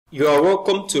You are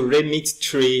welcome to Remit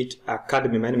Trade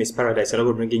Academy. My name is Paradise and I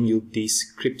will be bringing you this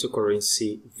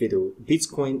cryptocurrency video.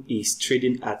 Bitcoin is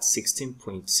trading at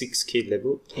 16.6k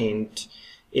level, and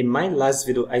in my last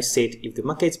video I said if the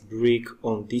market break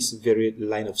on this very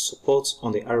line of support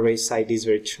on the RSI, this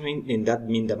very trend, then that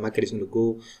means the market is going to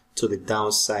go to the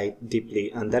downside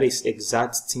deeply, and that is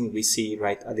exact thing we see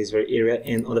right at this very area.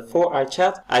 And on the 4-hour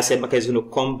chart, I said market is going to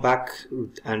come back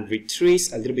and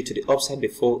retrace a little bit to the upside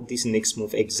before this next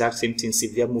move. Exact same thing,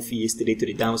 severe move yesterday to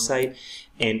the downside,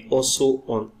 and also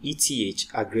on ETH,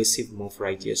 aggressive move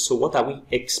right here. So what are we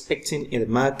expecting in the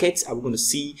market? Are we going to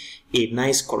see a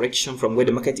nice correction from where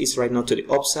the market is right now to the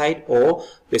upside, or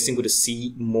we're still going to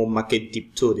see more market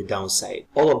dip to the downside?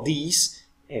 All of these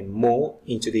and more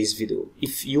into this video.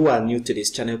 If you are new to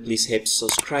this channel, please help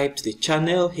subscribe to the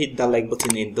channel, hit that like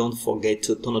button, and don't forget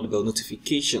to turn on the bell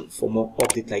notification for more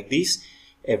updates like this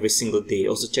every single day.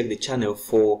 Also check the channel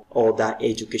for all that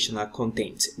educational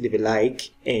content. Leave a like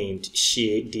and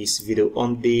share this video.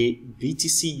 On the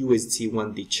BTC USD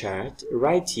 1-day chart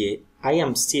right here, I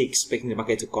am still expecting the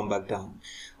market to come back down.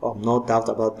 No doubt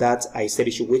about that. I said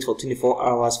you should wait for 24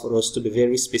 hours for us to be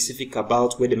very specific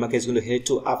about where the market is going to head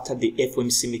to after the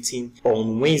FOMC meeting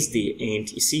on Wednesday.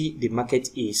 And you see, the market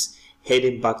is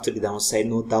heading back to the downside,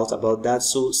 no doubt about that.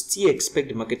 So still expect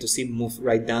the market to see move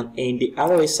right down. And the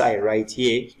RSI right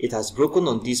here, it has broken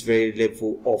on this very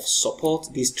level of support,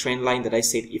 this trend line that I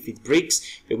said if it breaks,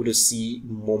 we're able to see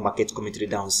more market coming to the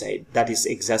downside. That is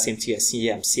exact same thing I see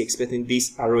here. I'm still expecting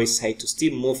this RSI to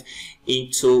still move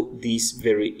into this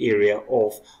very area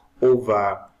of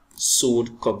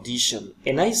oversold condition.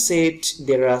 And I said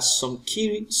there are some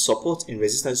key support and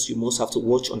resistance you must have to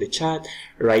watch on the chart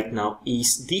right now.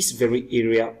 Is this very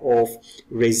area of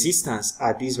resistance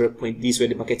at this very point, this where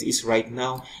the market is right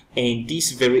now, and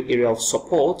this very area of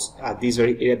support at this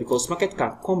very area, because market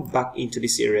can come back into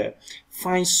this area,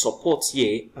 find support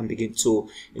here, and begin to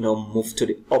move to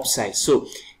the upside. So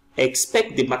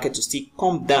expect the market to still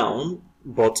come down,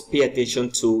 but pay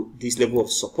attention to this level of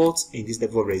support and this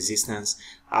level of resistance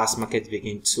as market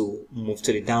begin to move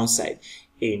to the downside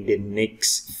in the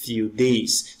next few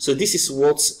days. So this is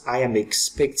what I am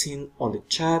expecting on the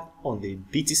chart on the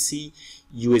BTC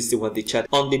USD 1-day chart.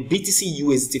 On the BTC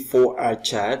USD 4-hour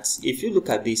chart, if you look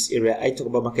at this area, I talk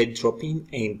about market dropping,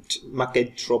 and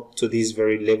market drop to this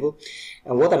very level.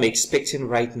 And what I'm expecting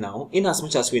right now, in as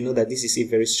much as we know that this is a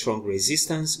very strong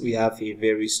resistance, we have a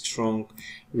very strong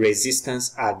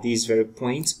resistance at this very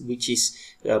point, which is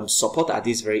support at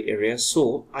this very area.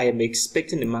 So I am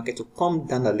expecting the market to come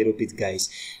down a little bit, guys.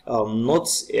 Not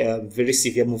a very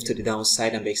severe move to the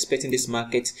downside. I'm expecting this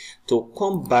market to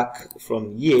come back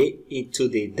from here into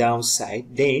the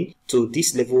downside, then to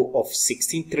this level of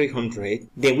 16,300.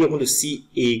 Then we're going to see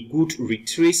a good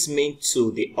retracement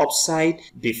to the upside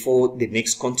before the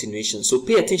next continuation. So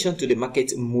pay attention to the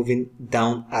market moving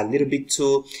down a little bit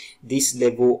to this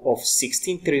level of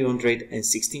 16,300 and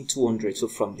 16,200. So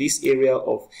from this area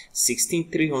of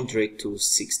 16,300 to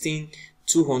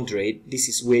 16,200, this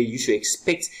is where you should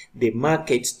expect the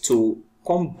market to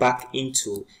come back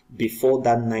into before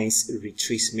that nice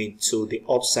retracement to the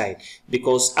upside,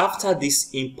 because after this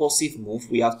impulsive move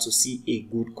we have to see a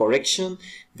good correction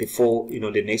before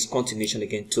the next continuation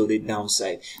again to the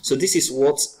downside. So this is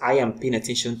what I am paying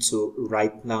attention to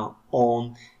right now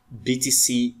on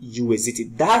BTC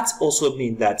USDT. That also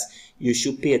means that you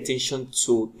should pay attention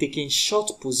to taking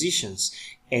short positions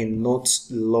and not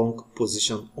long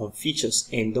position on futures,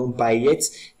 and don't buy yet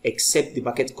except the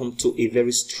market come to a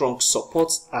very strong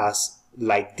support as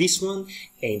like this one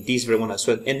and this very one as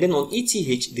well. And then on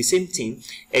ETH, the same thing.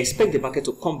 Expect the market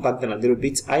to come back down a little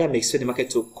bit. I am expecting the market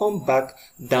to come back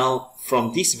down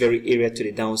from this very area to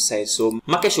the downside. So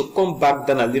market should come back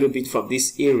down a little bit from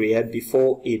this area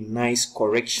before a nice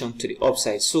correction to the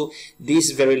upside. So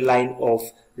this very line of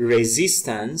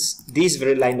resistance, this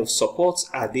very line of support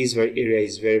at this very area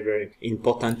is very, very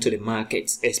important to the market.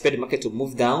 Expect the market to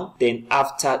move down, then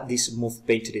after this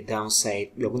movement to the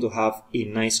downside, we are going to have a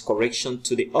nice correction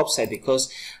to the upside,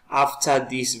 because after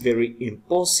this very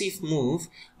impulsive move,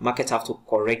 market have to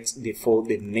correct before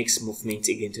the next movement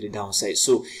again to the downside.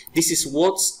 So this is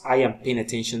what I am paying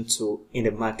attention to in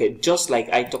the market. Just like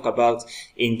I talk about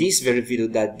in this very video,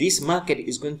 that this market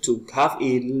is going to have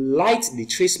a light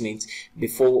retracement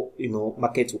before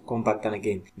market will come back down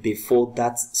again, before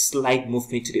that slight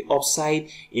movement to the upside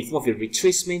in form of a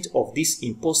retracement of this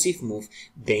impulsive move.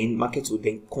 Then market will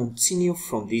then continue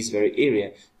from this very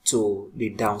area to the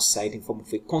downside in form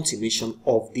of a continuation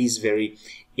of this very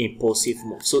impulsive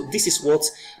move. So this is what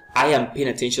I am paying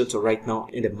attention to right now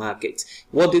in the market.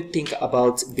 What do you think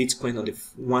about Bitcoin on the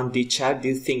 1-day chart? Do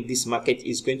you think this market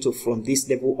is going to, from this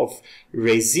level of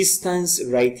resistance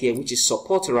right here, which is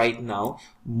support right now,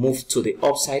 move to the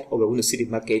upside, or we're going to see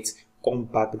the market come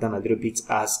back down a little bit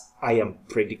as I am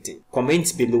predicting?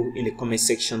 Comment below in the comment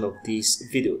section of this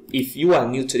video. If you are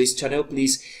new to this channel,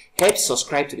 please help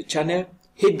subscribe to the channel,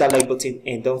 hit that like button,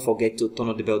 and don't forget to turn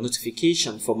on the bell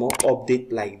notification for more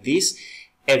updates like this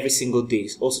every single day.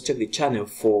 Also check the channel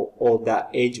for other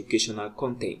educational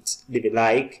content. Leave a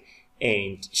like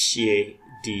and share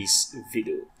this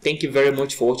video. Thank you very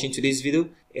much for watching today's video,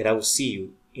 and I will see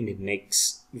you in the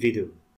next video.